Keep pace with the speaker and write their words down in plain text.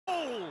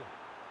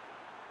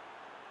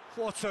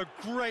What a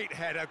great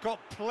header, got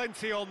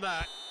plenty on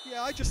that.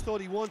 Yeah, I just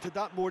thought he wanted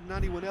that more than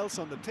anyone else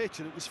on the pitch,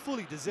 and it was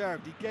fully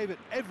deserved. He gave it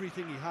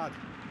everything he had.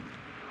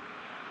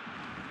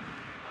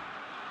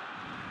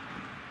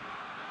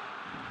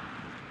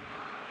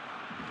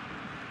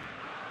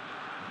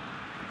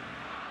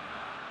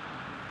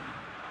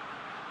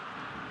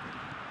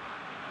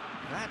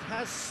 That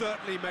has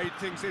certainly made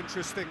things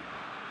interesting.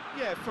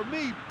 Yeah, for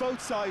me,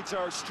 both sides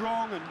are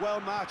strong and well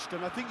matched,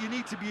 and I think you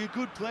need to be a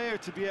good player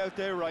to be out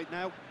there right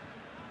now.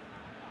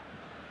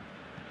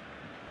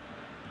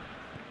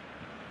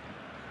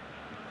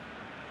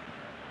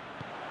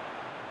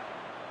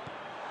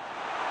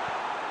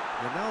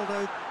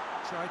 Ronaldo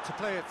tried to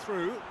play it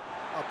through.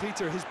 Oh,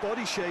 Peter, his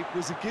body shape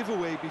was a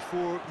giveaway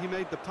before he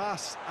made the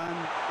pass,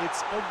 and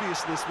its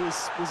obviousness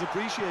was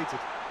appreciated.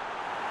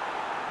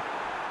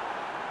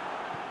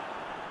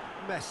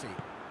 Messi.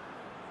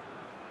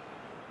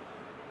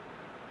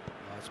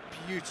 Oh, it's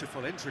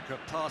beautiful, intricate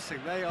passing.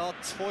 They are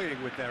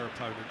toying with their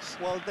opponents.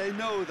 Well, they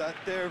know that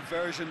their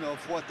version of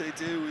what they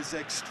do is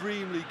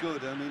extremely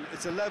good. I mean,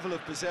 it's a level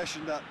of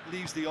possession that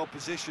leaves the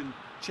opposition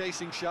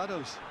chasing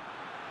shadows.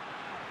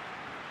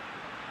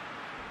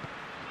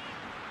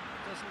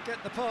 Doesn't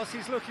get the pass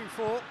he's looking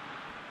for.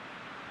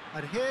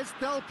 And here's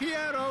Del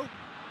Piero.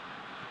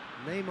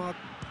 Neymar.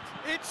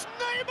 It's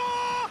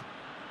Neymar!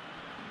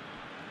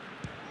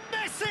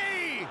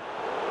 Messi!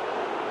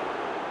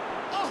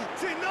 Oh,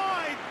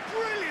 denied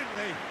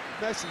brilliantly.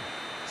 Messi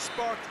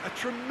sparked a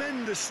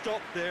tremendous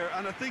stop there,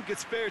 and I think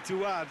it's fair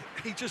to add,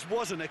 he just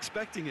wasn't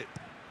expecting it.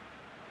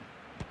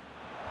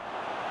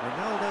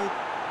 Ronaldo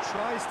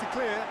tries to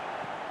clear.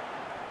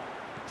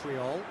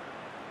 Triol.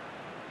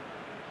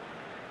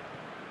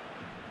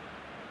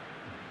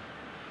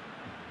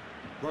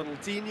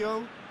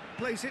 Ronaldinho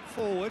plays it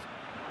forward.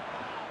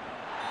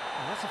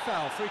 And that's a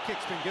foul. Free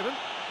kick's been given.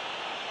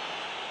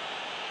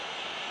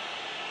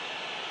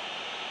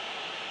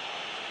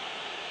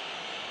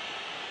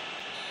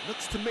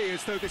 Looks to me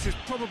as though this is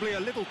probably a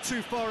little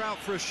too far out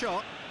for a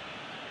shot.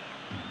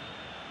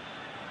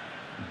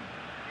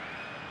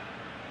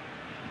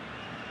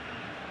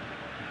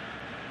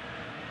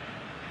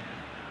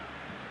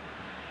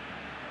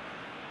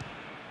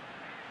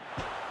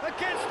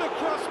 Against the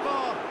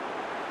crossbar.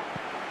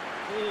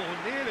 Oh,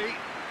 nearly,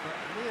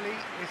 but nearly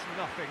is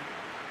nothing.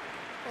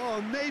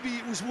 Oh, maybe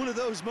it was one of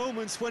those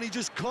moments when he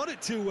just caught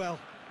it too well.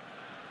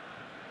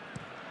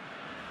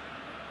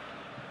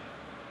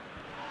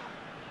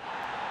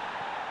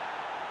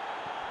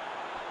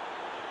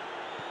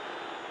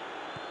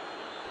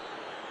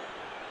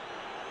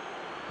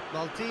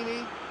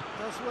 Maldini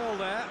does well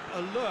there,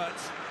 alert.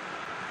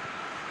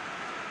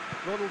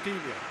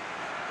 Ronaldinho.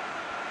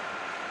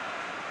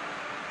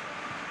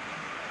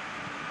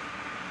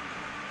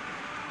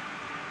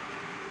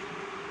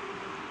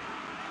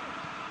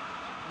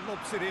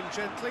 Lobs it in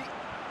gently,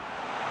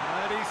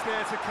 and he's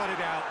there to cut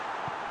it out.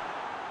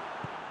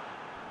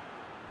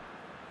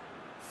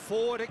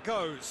 Forward it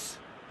goes.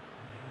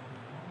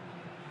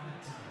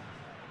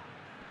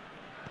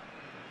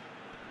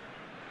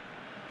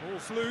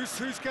 Ball's loose,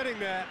 who's getting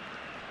there?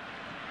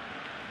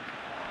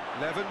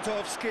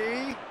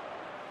 Lewandowski.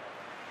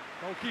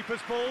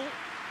 Goalkeeper's ball.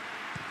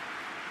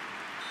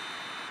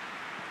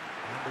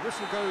 And the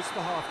whistle goes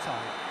for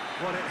half-time.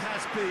 Well, it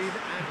has been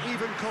an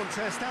even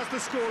contest, as the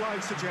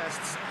scoreline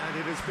suggests, and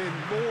it has been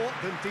more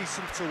than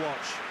decent to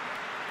watch.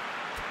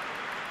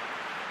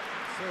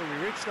 So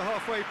we reach the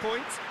halfway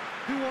point.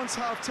 Who wants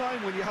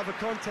half-time when you have a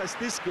contest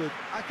this good?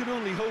 I can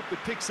only hope it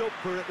picks up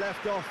where it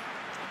left off.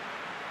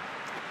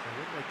 So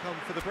when they come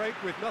for the break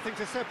with nothing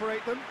to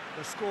separate them,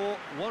 the score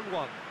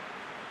 1-1.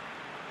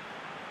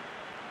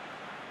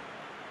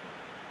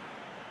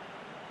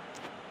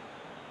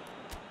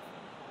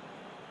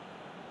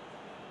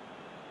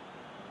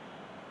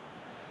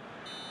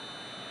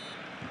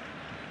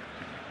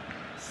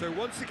 So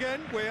once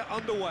again, we're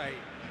underway.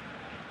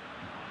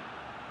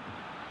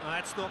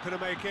 That's not going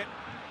to make it.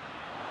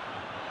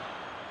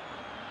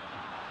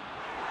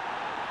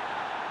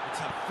 It's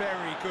a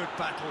very good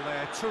battle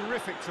there,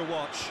 terrific to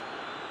watch.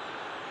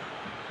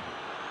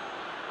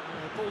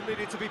 Ball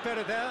needed to be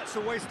better there, it's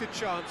a wasted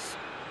chance.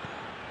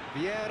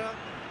 Vieira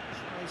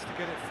tries to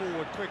get it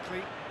forward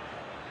quickly.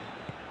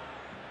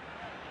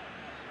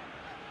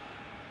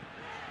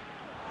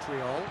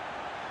 Triol.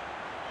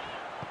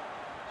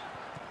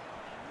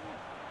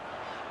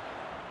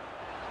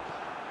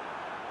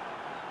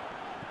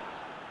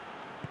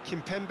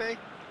 Kimpembe.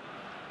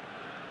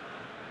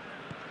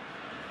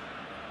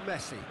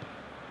 Messi.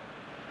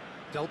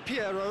 Del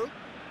Piero.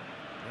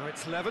 Now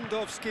it's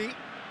Lewandowski.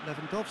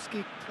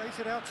 Lewandowski plays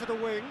it out to the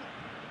wing.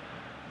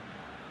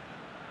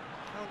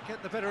 Can't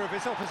get the better of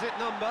his opposite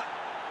number.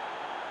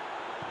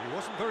 He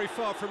wasn't very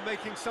far from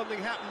making something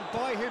happen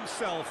by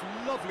himself.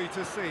 Lovely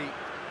to see.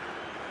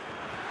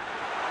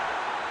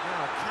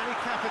 Now, can he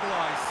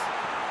capitalise?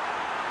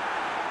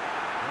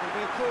 That'll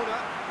be a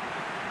corner.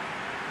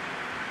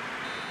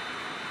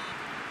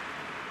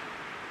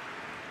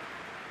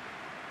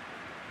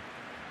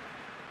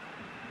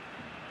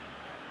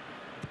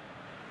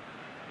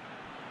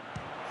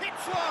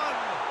 shoots one!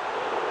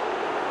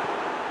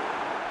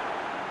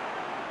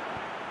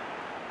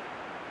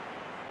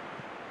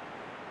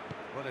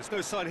 Well, there's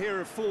no sign here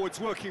of forwards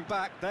working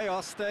back. They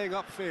are staying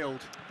upfield.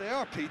 They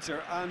are,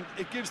 Peter, and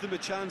it gives them a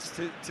chance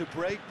to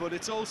break, but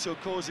it's also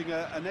causing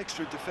an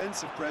extra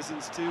defensive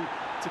presence to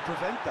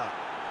prevent that.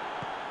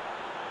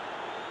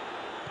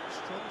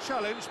 Strong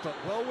challenge, but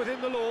well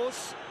within the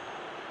laws.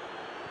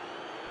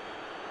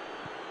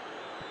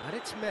 And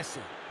it's Messi.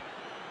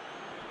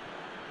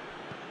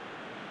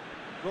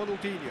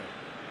 Ronaldinho.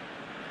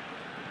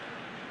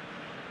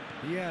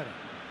 Vieira.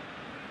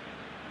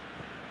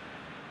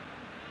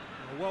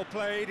 Well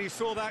played, he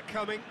saw that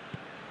coming.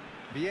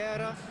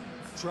 Vieira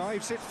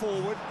drives it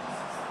forward.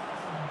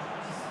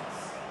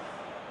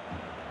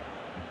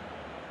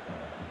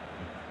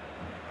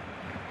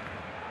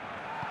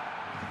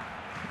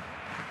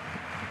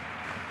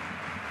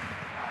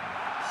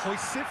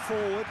 Hoists it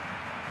forward.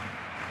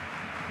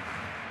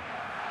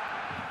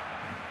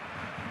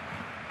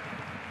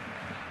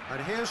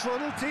 And here's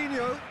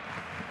Ronaldinho.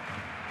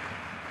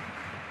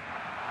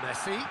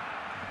 Messi.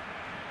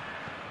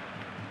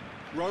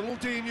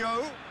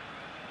 Ronaldinho.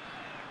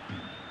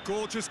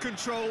 Gorgeous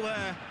control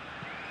there.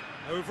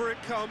 Over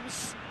it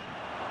comes.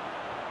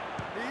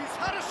 He's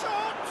had a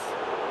shot!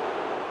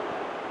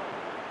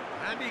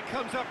 And he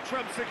comes up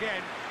trumps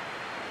again.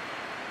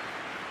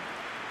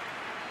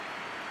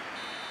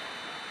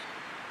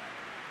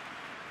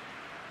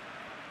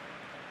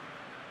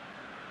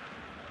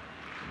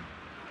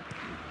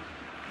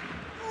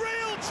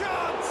 Real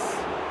chance!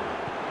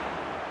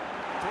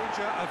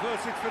 Danger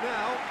averted for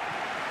now.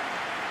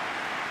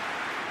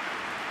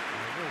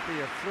 There will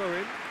be a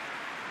throw-in.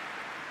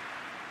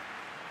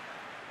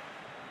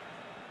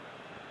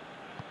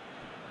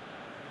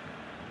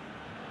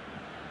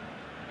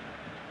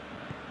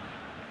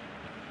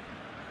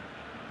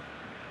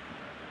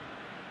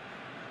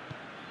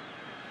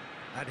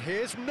 And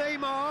here's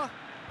Neymar,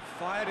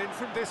 fired in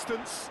from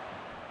distance.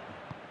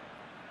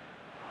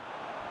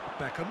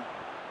 Beckham.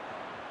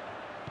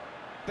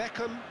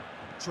 Beckham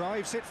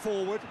drives it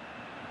forward.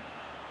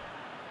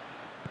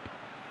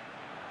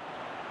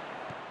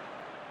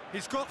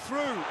 He's got through.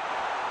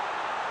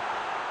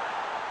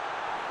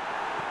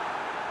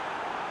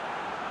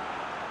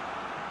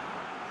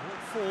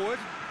 Brought forward.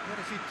 What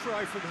does he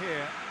try from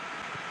here?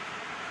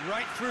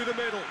 Right through the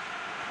middle.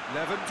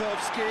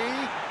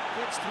 Lewandowski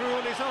gets through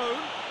on his own.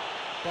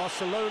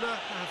 Barcelona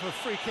have a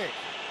free kick.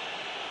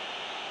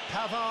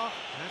 Pavard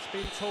has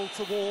been told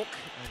to walk,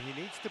 and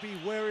he needs to be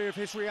wary of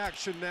his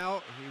reaction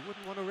now. He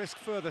wouldn't want to risk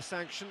further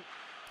sanction.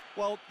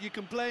 Well, you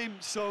can blame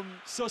some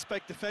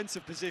suspect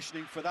defensive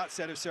positioning for that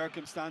set of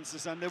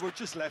circumstances, and they were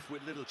just left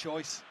with little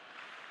choice.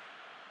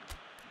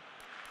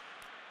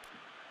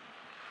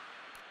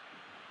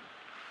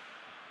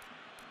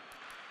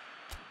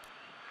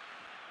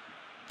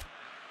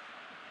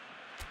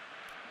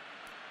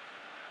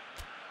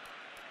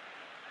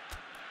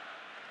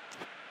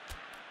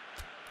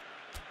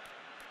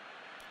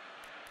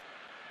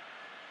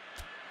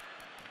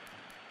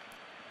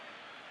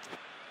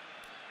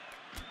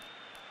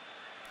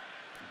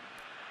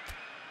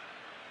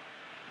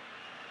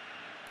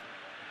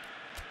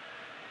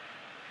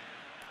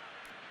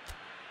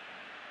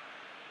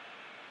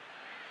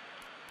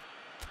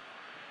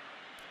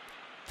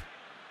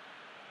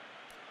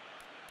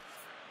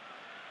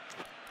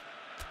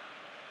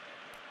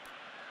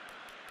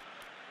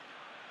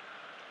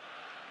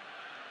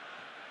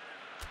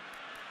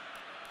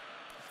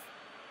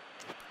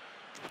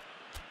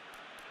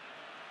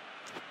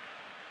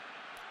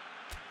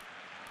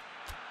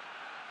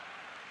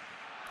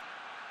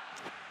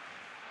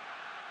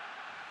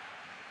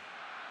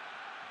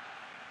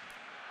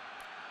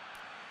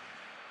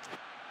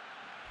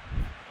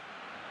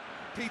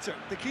 Peter,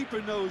 the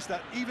keeper knows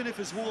that even if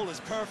his wall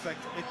is perfect,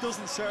 it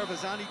doesn't serve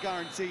as any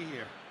guarantee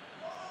here.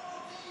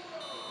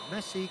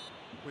 Messi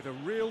with a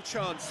real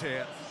chance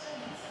here.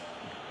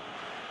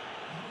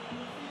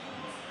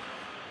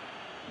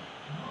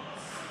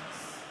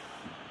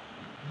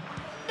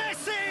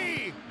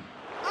 Messi!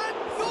 And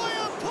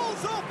Neuer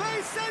pulls off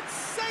a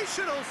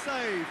sensational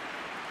save.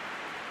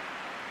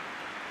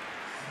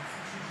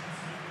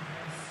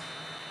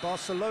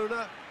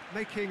 Barcelona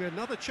making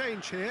another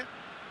change here.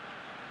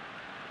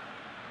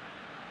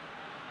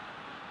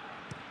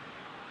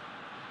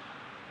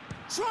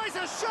 Tries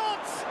a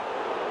shot!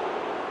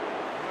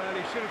 Well,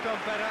 he should have done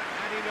better,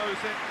 and he knows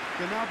it.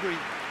 Gnabry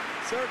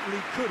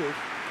certainly could have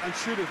and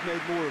should have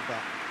made more of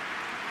that.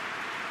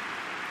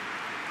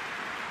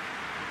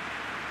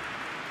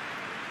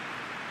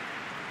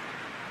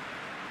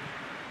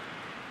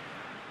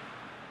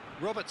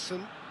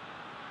 Robertson.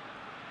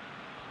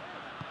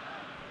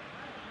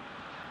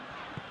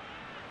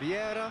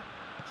 Vieira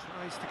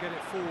tries to get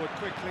it forward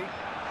quickly.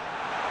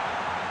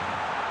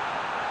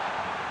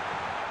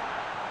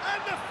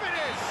 And the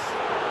finish!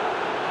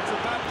 It's a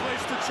bad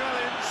place to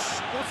challenge.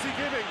 What's he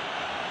giving?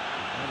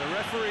 And the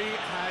referee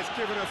has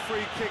given a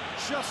free kick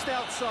just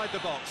outside the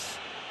box.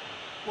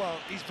 Well,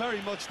 he's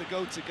very much the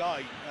go-to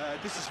guy.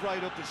 This is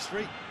right up his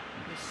street.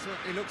 This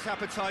certainly looks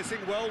appetising,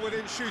 well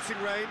within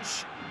shooting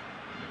range.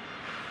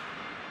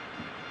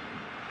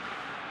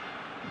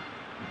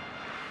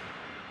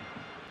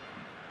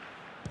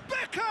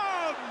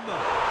 Beckham!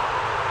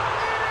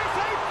 It is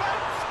a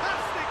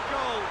fantastic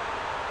goal!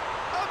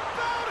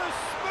 About as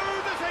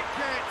smooth as it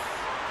gets.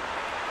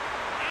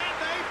 And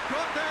they've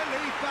got their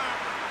lead back.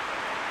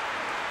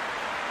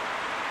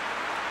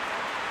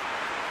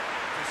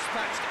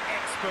 Dispatched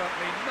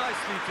expertly,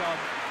 nicely done.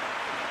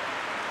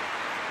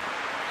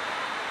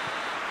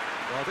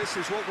 Well, this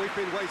is what we've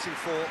been waiting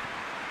for.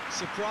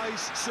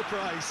 Surprise,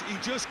 surprise, he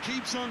just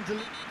keeps on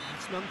delivering.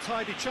 It's an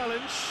untidy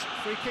challenge,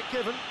 free kick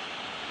given.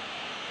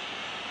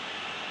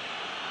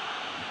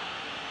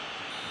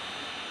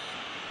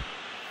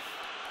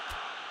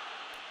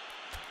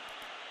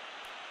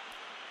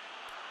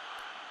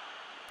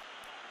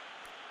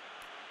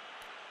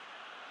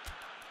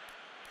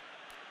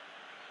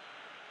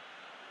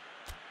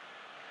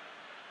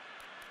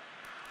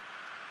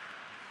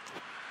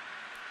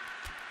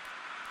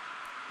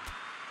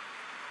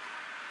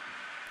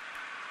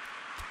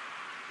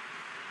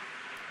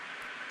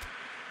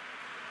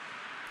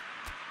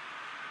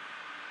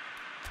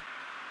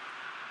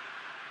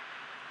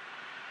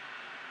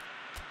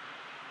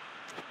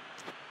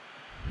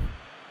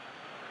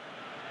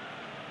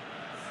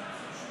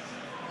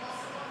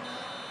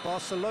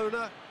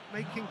 Barcelona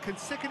making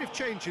consecutive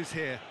changes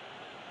here.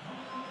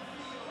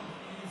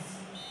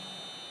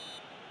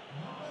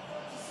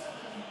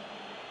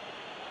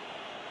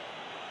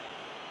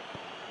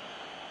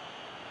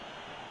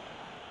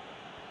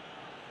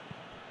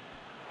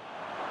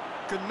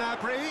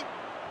 Gnabry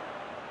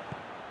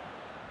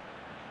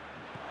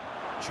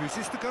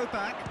chooses to go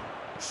back,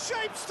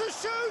 shapes to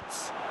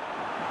shoot!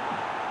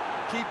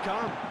 Keep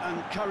calm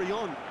and carry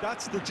on.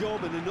 That's the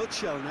job in a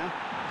nutshell now.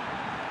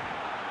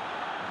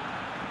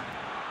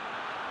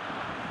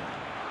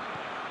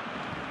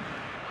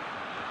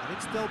 And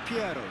it's Del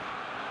Piero.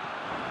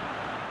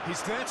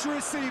 He's there to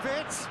receive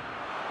it.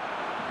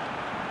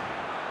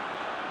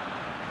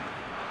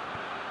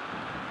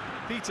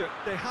 Peter,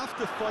 they have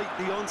to fight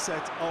the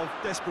onset of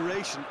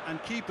desperation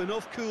and keep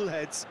enough cool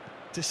heads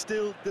to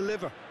still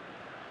deliver.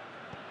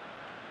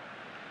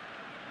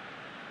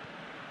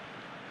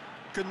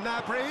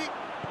 Gnabry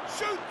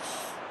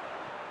shoots!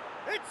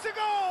 It's a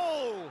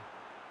goal!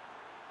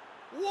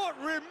 What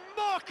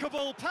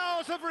remarkable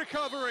powers of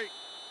recovery!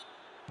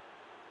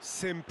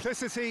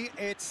 Simplicity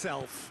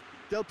itself.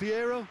 Del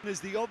Piero is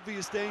the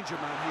obvious danger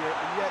man here,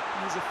 and yet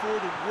he was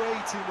afforded way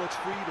too much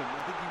freedom.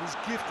 I think he was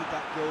gifted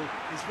that goal.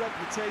 His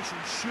reputation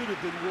should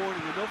have been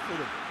warning enough for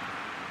him.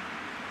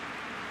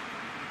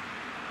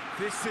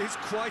 This is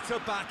quite a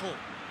battle.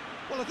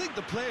 Well, I think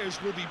the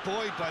players will be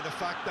buoyed by the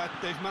fact that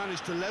they've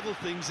managed to level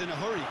things in a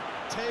hurry.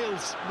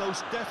 Tails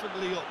most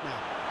definitely up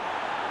now.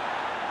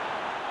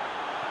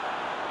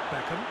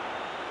 Beckham.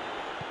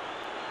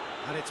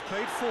 And it's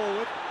played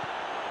forward.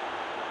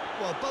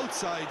 Well, both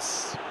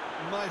sides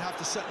might have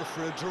to settle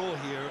for a draw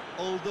here,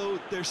 although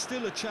there's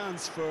still a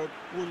chance for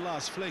one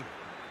last fling.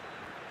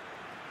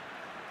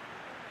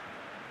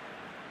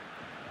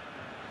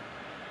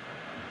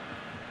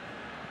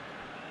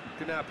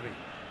 Gnabry.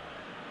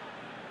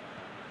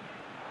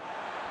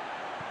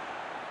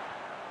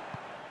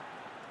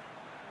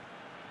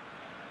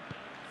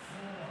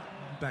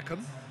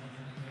 Beckham.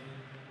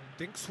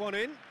 Dinks one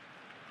in.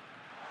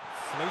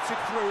 Floated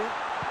through.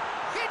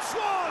 Hits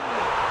one!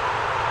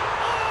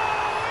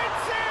 Oh,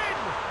 it's in!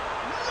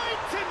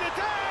 Late in the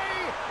day!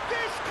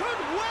 This could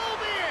well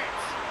be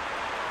it!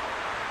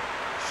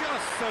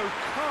 Just so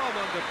calm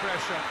under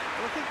pressure.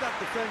 Well, I think that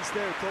defence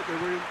there thought they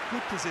were in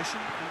good position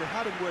and they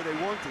had him where they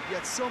wanted,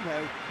 yet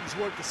somehow he's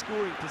worked the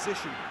scoring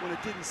position when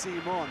it didn't see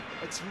him on.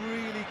 It's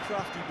really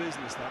crafty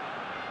business, that.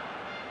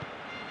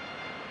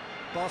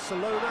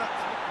 Barcelona,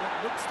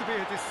 what looks to be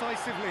a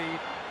decisive lead.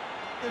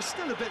 There's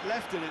still a bit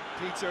left in it,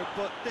 Peter,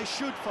 but they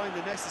should find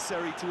the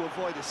necessary to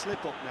avoid a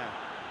slip-up now.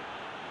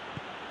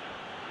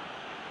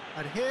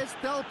 And here's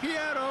Del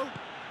Piero.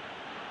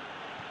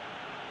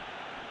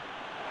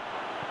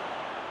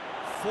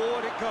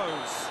 Forward it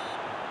goes.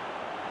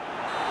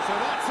 So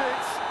that's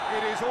it.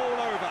 It is all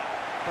over.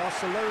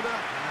 Barcelona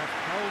have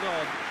held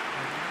on.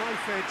 A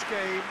knife-edge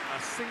game, a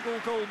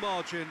single-goal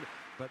margin,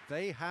 but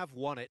they have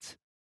won it.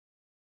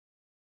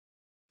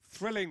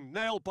 Thrilling,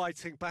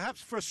 nail-biting,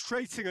 perhaps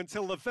frustrating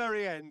until the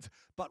very end,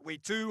 but we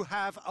do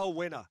have a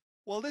winner.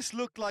 Well, this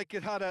looked like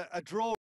it had a draw.